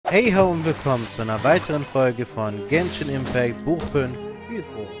Heyhoo und willkommen zu einer weiteren Folge von Genshin Impact Buch 5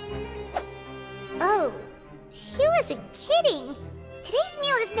 Hydro. Oh, he wasn't kidding. Today's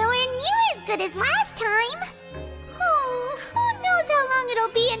meal is nowhere near as good as last time. Oh, who knows how long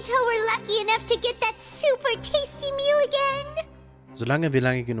it'll be until we're lucky enough to get that super tasty meal again. Solange wir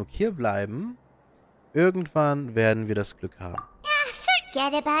lange genug hier bleiben, irgendwann werden wir das Glück haben.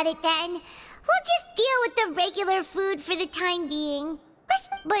 Forget about it then. We'll just deal with the regular food for the time being.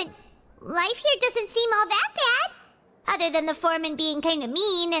 But life here doesn't seem all that bad. Other than the foreman being kind of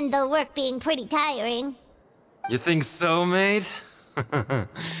mean and the work being pretty tiring. You think so, mate?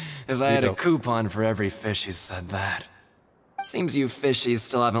 If I had a coupon for every fish who said that. Seems you fishies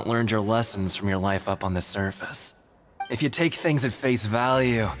still haven't learned your lessons from your life up on the surface. If you take things at face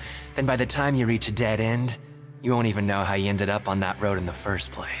value, then by the time you reach a dead end, you won't even know how you ended up on that road in the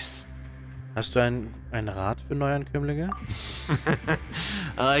first place. Hast du einen Rat für Neuankömmlinge?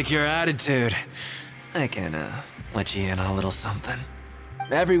 I like your attitude. I can, let you in on a little something.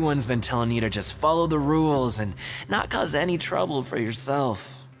 Everyone's been telling you to just follow the rules and not cause any trouble for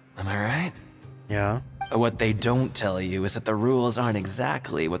yourself. Am I right? Ja. But what they don't tell you is that the rules aren't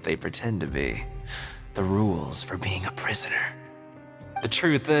exactly what they pretend to be. The rules for being a prisoner. The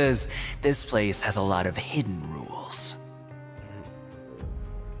truth is, this place has a lot of hidden rules.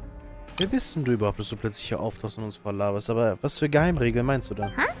 Wer bist denn du überhaupt, dass du plötzlich hier auftauchst und uns voll laberst? Aber was für Geheimregeln meinst du da?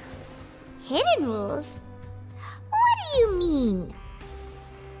 Huh? Hidden rules? What do you mean?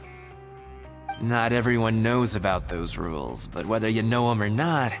 Not everyone knows about those rules, but whether you know them or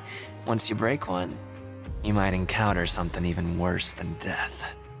not, once you break one, you might encounter something even worse than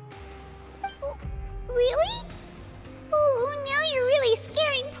death. Really? Oh, now you're really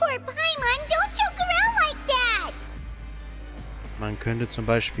scaring poor Paimon. Don't joke around like that! Man könnte zum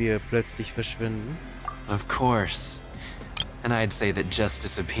Beispiel plötzlich verschwinden. Of course. And I'd say that just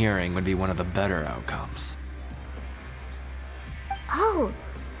disappearing would be one of the better outcomes. Oh,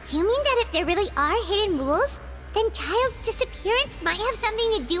 you mean that if there really are hidden rules, then Childe's disappearance might have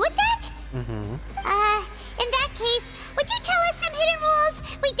something to do with that? Mhm. In that case, would you tell us some hidden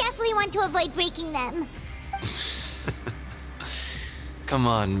rules? We definitely want to avoid breaking them. Come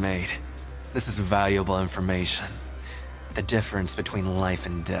on, mate. This is valuable information. The difference between life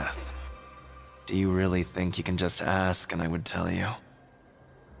and death. Do you really think you can just ask and I would tell you?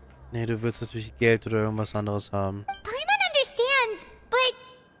 Nee, du willst natürlich Geld oder irgendwas anderes haben. Paimon understands, but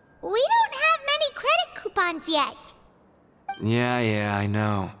we don't have many credit coupons yet. Yeah, I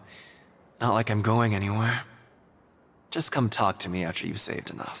know. Not like I'm going anywhere. Just come talk to me after you've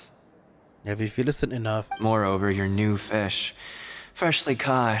saved enough. Ja, wie viel ist denn enough? Moreover, you're new fish, freshly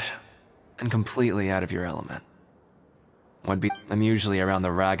caught, and completely out of your element. I'm usually around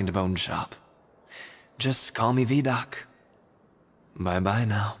the rag and bone shop. Just call me V-Doc. Bye-bye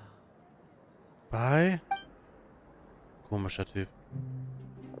now. Bye? Komischer Typ.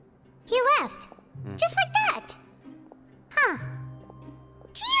 He left. Just like that. Huh.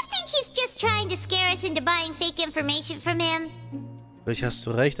 Do you think he's just trying to scare us into buying fake information from him? Vielleicht hast du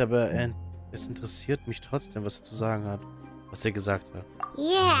recht, aber es interessiert mich trotzdem, was er zu sagen hat. Was er gesagt hat.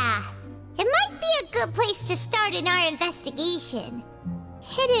 Yeah. It might be a good place to start in our investigation.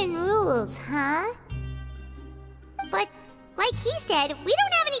 Hidden rules, huh? But, like he said, we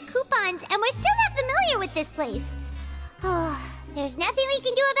don't have any coupons and we're still not familiar with this place. Oh, there's nothing we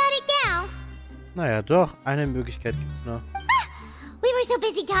can do about it now. Naja, doch. Eine Möglichkeit gibt's noch. We were so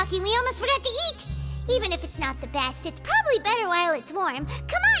busy talking, we almost forgot to eat. Even if it's not the best, it's probably better while it's warm.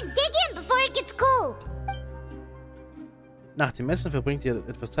 Come on, dig in before it gets cold. Nach dem Essen verbringt ihr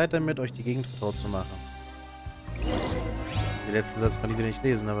etwas Zeit damit, euch die Gegend vertraut zu machen. Den letzten Satz konnte ich wieder nicht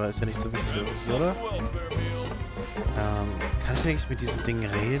lesen, aber ist ja nicht so wichtig, oder? Kann ich eigentlich mit diesem Ding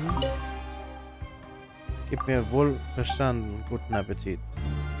reden? Gib mir wohl verstanden. Guten Appetit.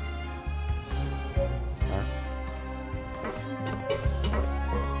 Was?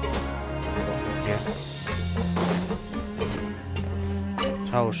 Okay.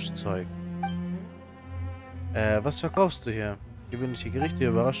 Tauschzeug. Was verkaufst du hier? Gewöhnliche Gerichte,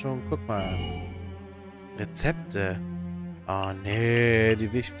 Überraschung, guck mal. Rezepte. Oh nee,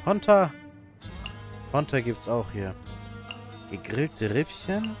 die Fonta gibt's auch hier. Gegrillte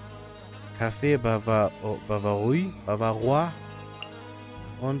Rippchen, Kaffee Bavarois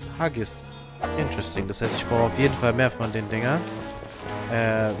und Haggis. Interesting, das heißt, ich brauche auf jeden Fall mehr von den Dingern.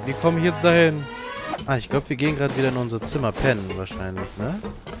 Wie komme ich jetzt dahin? Ah, ich glaube, wir gehen gerade wieder in unser Zimmer pennen, wahrscheinlich, ne?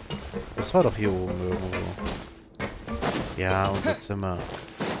 Das war doch hier oben irgendwo. Ja, unser Zimmer.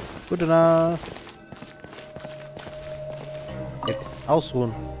 Gute Nacht. Jetzt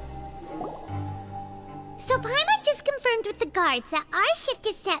ausruhen. So Paimon just confirmed with the guards that our shift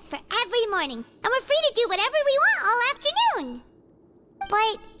is set for every morning, and we're free to do whatever we want all afternoon.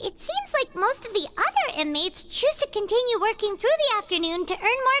 But it seems like most of the other inmates choose to continue working through the afternoon to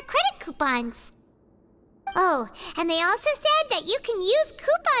earn more credit coupons. Oh, and they also said that you can use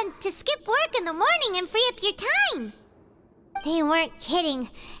coupons to skip work in the morning and free up your time. They weren't kidding.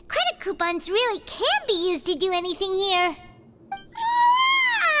 Credit coupons really can be used to do anything here.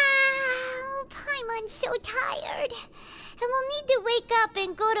 Paimon's so tired. And we'll need to wake up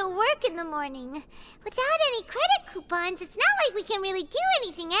and go to work in the morning. Without any credit coupons, it's not like we can really do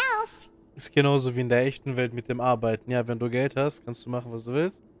anything else. Ist genauso wie in der echten Welt mit dem Arbeiten. Ja, wenn du Geld hast, kannst du machen, was du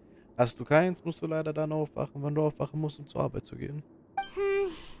willst. Hast du keins, musst du leider dann aufwachen, wenn du aufwachen musst, um zur Arbeit zu gehen.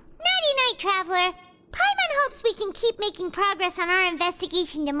 Nighty-night, Traveler. Paimon hopes we can keep making progress on our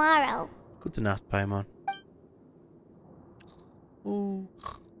investigation tomorrow. Gute Nacht, Paimon.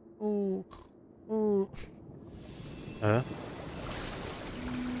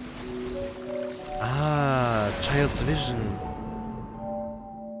 Ah, Childe's Vision.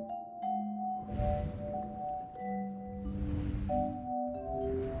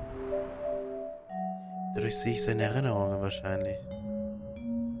 Dadurch sehe ich seine Erinnerungen wahrscheinlich.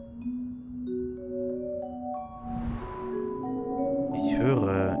 Ich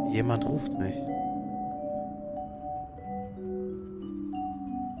höre, jemand ruft mich.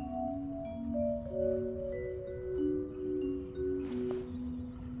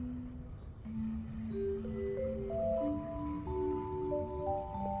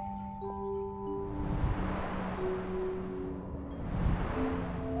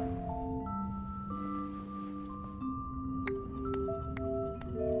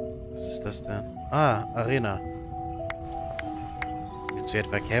 Was ist das denn? Ah, Arena. Willst du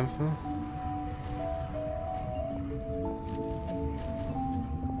etwa kämpfen?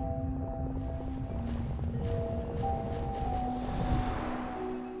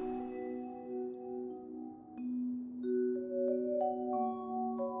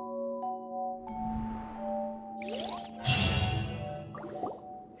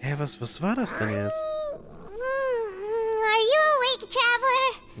 Hä, was war das denn jetzt? Are you awake,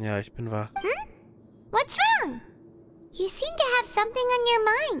 Traveler? Ja, ich bin wach. What's wrong? You seem to have something on your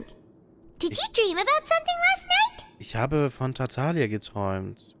mind. Did you dream about something last night? Ich habe von Tartaglia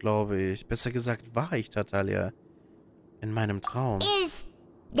geträumt, glaube ich. Besser gesagt, war ich Tartaglia. In meinem Traum. Is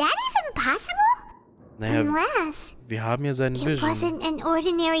that even possible? Naja, Unless wir haben ja seinen it Vision. wasn't an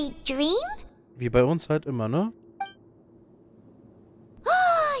ordinary dream? Wie bei uns halt immer, ne?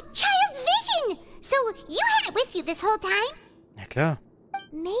 Oh, Child's vision! So you had it with you this whole time? Ja, klar.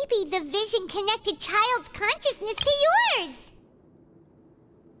 Maybe the vision connected Child's consciousness to yours.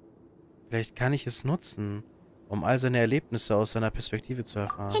 Vielleicht kann ich es nutzen, um all seine Erlebnisse aus seiner Perspektive zu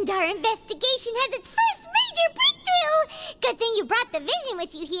erfahren. And our investigation has its first major breakthrough! Good thing you brought the vision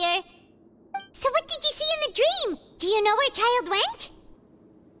with you here. So what did you see in the dream? Do you know where Child went?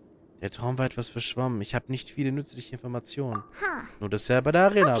 Der Traum war etwas verschwommen. Ich habe nicht viele nützliche Informationen. Huh. Nur, dass er bei der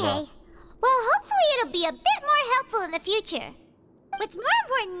Arena Okay. war. Well, hopefully it'll be a bit more helpful in the future. What's more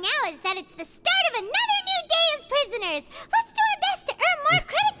important now is that it's the start of another new day as prisoners. Let's do our best to earn more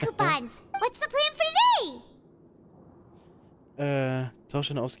credit coupons. What's the plan for today?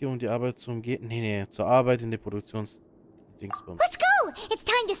 Tausche eine Ausgebung, die Arbeit zu umgehen. Nee, zur Arbeit in der Produktionsdingsbums. Let's go! It's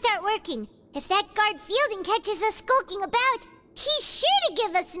time to start working. If that guard Fielding catches us skulking about, he's sure to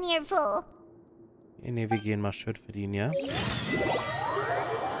give us an earful. Nee, wir gehen mal schön verdienen, ja?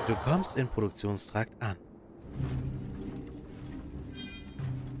 Du kommst im Produktionstrakt an.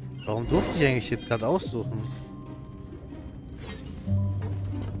 Warum durfte ich eigentlich jetzt gerade aussuchen?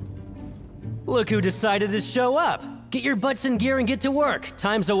 Look who decided to show up. Get your butts in gear and get to work.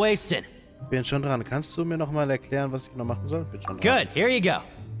 Time's a-wasting. Bin schon dran. Kannst du mir nochmal erklären, was ich genau machen soll? Bin schon dran. Good, here you go.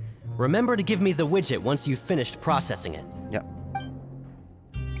 Remember to give me the widget once you've finished processing it. Ja.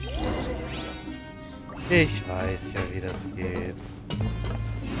 Ich weiß ja, wie das geht.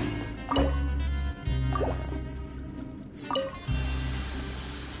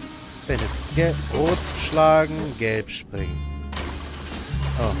 Wenn es rot schlagen, gelb springen.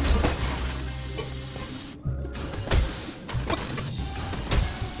 Oh.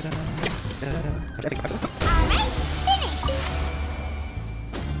 Alright, finished.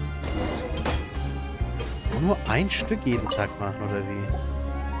 Nur ein Stück jeden Tag machen, oder wie?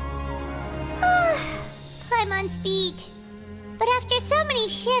 I'm on speed. But after so many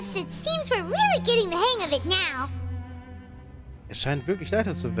shifts, it seems we're really getting the hang of it now. Es scheint wirklich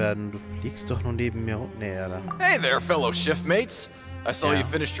leichter zu werden. Du fliegst doch nur neben mir rum. Nee, Alter. Hey there, fellow shiftmates. I saw you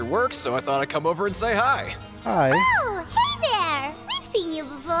finished your work, so I thought I'd come over and say hi. Hi. Oh, hey there! We've seen you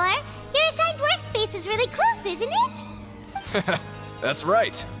before. Your assigned workspace is really close, isn't it? That's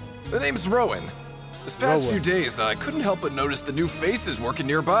right. The name's Rowan. This past few days, I couldn't help but notice the new faces working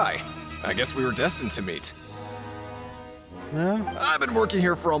nearby. I guess we were destined to meet. Ja? I've been working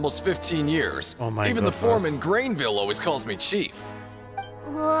here for almost 15 years. Oh mein Even Gott, the foreman Grainville always calls me Chief.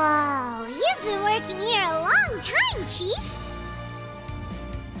 Whoa, you've been working here a long time, Chief.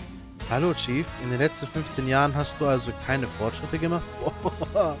 Hallo, Chief. In den letzten 15 Jahren hast du also keine Fortschritte gemacht?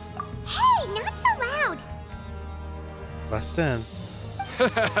 Hey, not so loud. Was denn?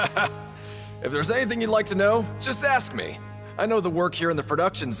 If there's anything you'd like to know, just ask me. I know the work here in the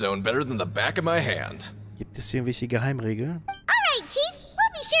production zone better than the back of my hand. Gibt es irgendwelche Geheimregeln? Alright, Chief.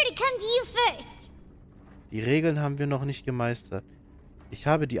 We'll be sure to come to you first. Die Regeln haben wir noch nicht gemeistert. Ich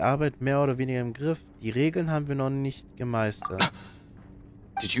habe die Arbeit mehr oder weniger im Griff. Die Regeln haben wir noch nicht gemeistert.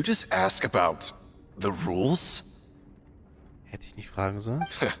 Did you just ask about the rules? Hätte ich nicht fragen sollen?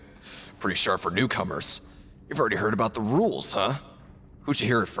 Pretty sharp for newcomers. You've already heard about the rules, huh? Who'd you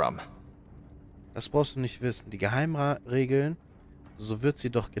hear it from? Das brauchst du nicht wissen. Die Geheimregeln, so wird sie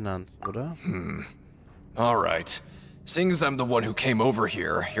doch genannt, oder? Alright. Seeing as I'm the one who came over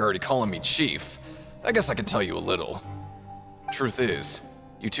here, you're already calling me Chief. I guess I can tell you a little. Truth is,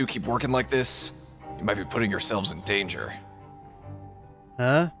 you two keep working like this, you might be putting yourselves in danger.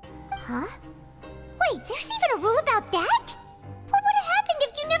 Hä? Huh? Wait, there's even a rule about that? What would have happened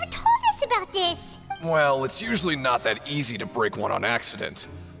if you never told us about this? Well, it's usually not that easy to break one on accident.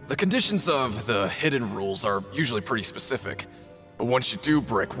 The conditions of the hidden rules are usually pretty specific. But once you do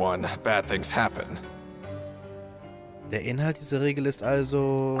break one, bad things happen. Der Inhalt dieser Regel ist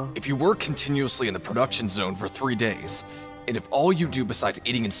also... If you work continuously in the production zone for 3 days, and if all you do besides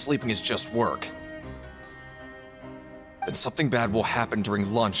eating and sleeping is just work, then something bad will happen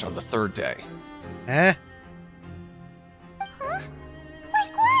during lunch on the 3rd day. Hä? Huh?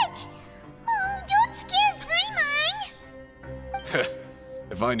 Like what? Oh, don't scare Paimon.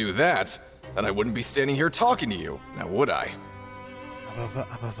 If I knew that, then I wouldn't be standing here talking to you, now would I? Aber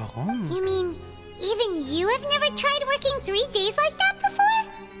warum? You mean, even you have never tried working 3 days like that before?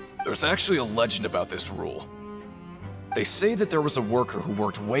 There's actually a legend about this rule. They say that there was a worker who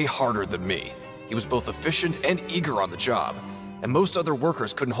worked way harder than me. He was both efficient and eager on the job, and most other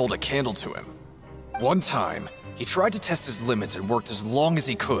workers couldn't hold a candle to him. One time, he tried to test his limits and worked as long as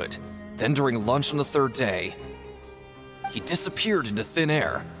he could. Then during lunch on the 3rd day, he disappeared into thin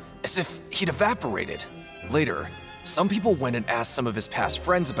air, as if he'd evaporated. Later, some people went and asked some of his past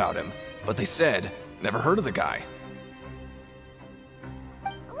friends about him, but they said, never heard of the guy.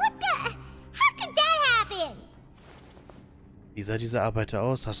 What the? How could that happen? Wie sah dieser Arbeiter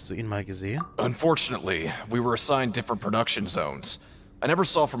aus? Hast du ihn mal gesehen? Unfortunately, we were assigned different production zones. I never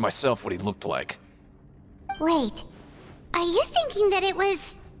saw for myself what he looked like. Wait, are you thinking that it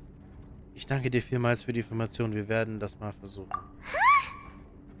was... Ich danke dir vielmals für die Information. Wir werden das mal versuchen.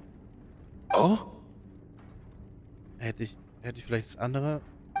 Oh? Hätte ich vielleicht das andere?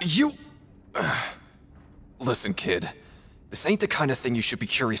 You... Listen, kid. This ain't the kind of thing you should be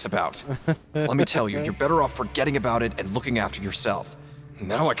curious about. Let me tell you, you're better off forgetting about it and looking after yourself.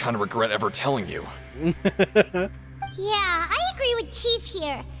 Now I kind of regret ever telling you. Yeah, I agree with Chief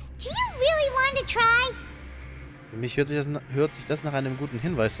here. Do you really want to try? Für mich hört sich das nach einem guten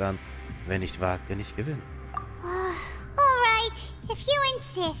Hinweis an. Wer nicht wagt, der nicht gewinnt. Alright, if you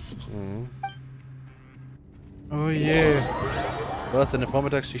insist. Oh je. Du hast deine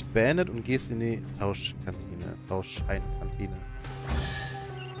Vormittagsschicht beendet und gehst in die Tauschscheinkantine.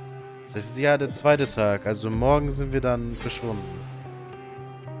 Das heißt, ja, der 2. Tag. Also morgen sind wir dann verschwunden.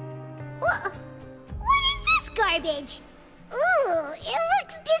 What is this garbage? Ooh, it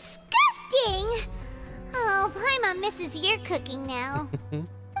looks disgusting. Oh, Paimon misses your cooking now.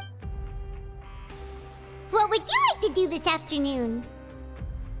 What would you like to do this afternoon?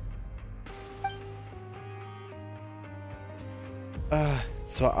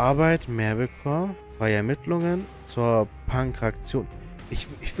 Zur Arbeit mehr bekommen, freie Ermittlungen, zur Pankration.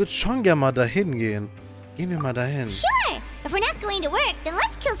 Ich würde schon gerne mal dahin gehen. Gehen wir mal dahin. Sure. If we're not going to work, then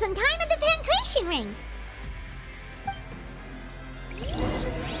let's kill some time at the Pancration Ring.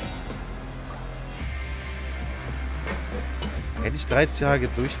 Hätte ich 13 Tage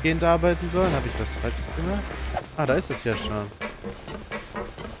durchgehend arbeiten sollen? Habe ich was Falsches gemacht? Ah, da ist es ja schon.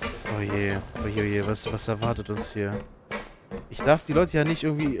 Oh je, oh je, was erwartet uns hier? Ich darf die Leute ja nicht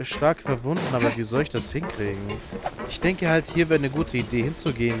irgendwie stark verwunden, aber wie soll ich das hinkriegen? Ich denke halt, hier wäre eine gute Idee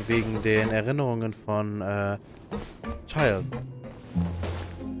hinzugehen, wegen den Erinnerungen von, Childe.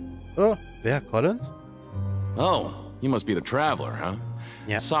 Oh, wer? Collins? Oh, you must be the traveler, huh?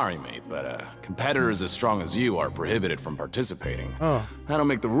 Yeah. Sorry, mate, but competitors as strong as you are prohibited from participating. Oh. I don't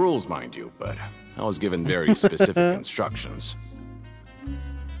make the rules, mind you, but I was given very specific instructions.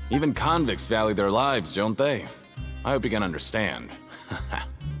 Even convicts value their lives, don't they? I hope you can understand.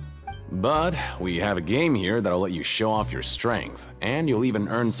 But we have a game here that'll let you show off your strength, and you'll even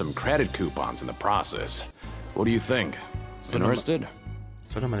earn some credit coupons in the process. What do you think? Interested?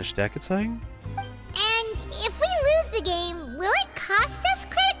 Soll er meine Stärke zeigen? And if we lose the game, will it cost us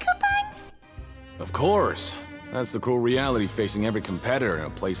credit coupons? Of course. That's the cruel reality facing every competitor in a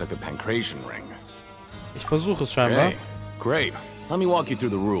place like the Pancration Ring. Ich versuche es scheinbar. Okay, great. Let me walk you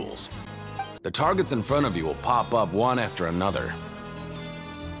through the rules. The targets in front of you will pop up one after another.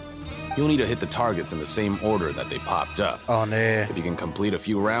 You'll need to hit the targets in the same order that they popped up. Oh, nee. If you can complete a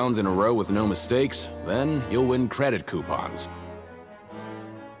few rounds in a row with no mistakes, then you'll win credit coupons.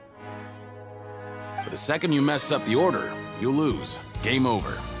 But the second you mess up the order, you'll lose. Game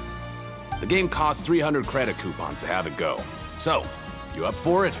over. The game costs 300 credit coupons to have it go. So, you up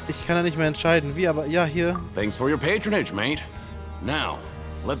for it? Ich kann ja nicht mehr entscheiden, wie, aber ja, hier. Thanks for your patronage, mate. Now,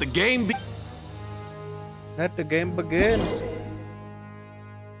 let the game be... Let the game begin.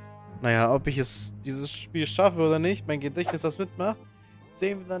 Naja, ob ich dieses Spiel schaffe oder nicht, mein Gedächtnis das mitmacht,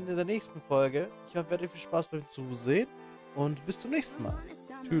 sehen wir dann in der nächsten Folge. Ich hoffe, ihr hattet viel Spaß beim Zusehen und bis zum nächsten Mal.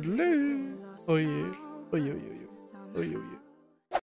 Tüdelü. Oje. Oje, oje, oje. Oje, oje.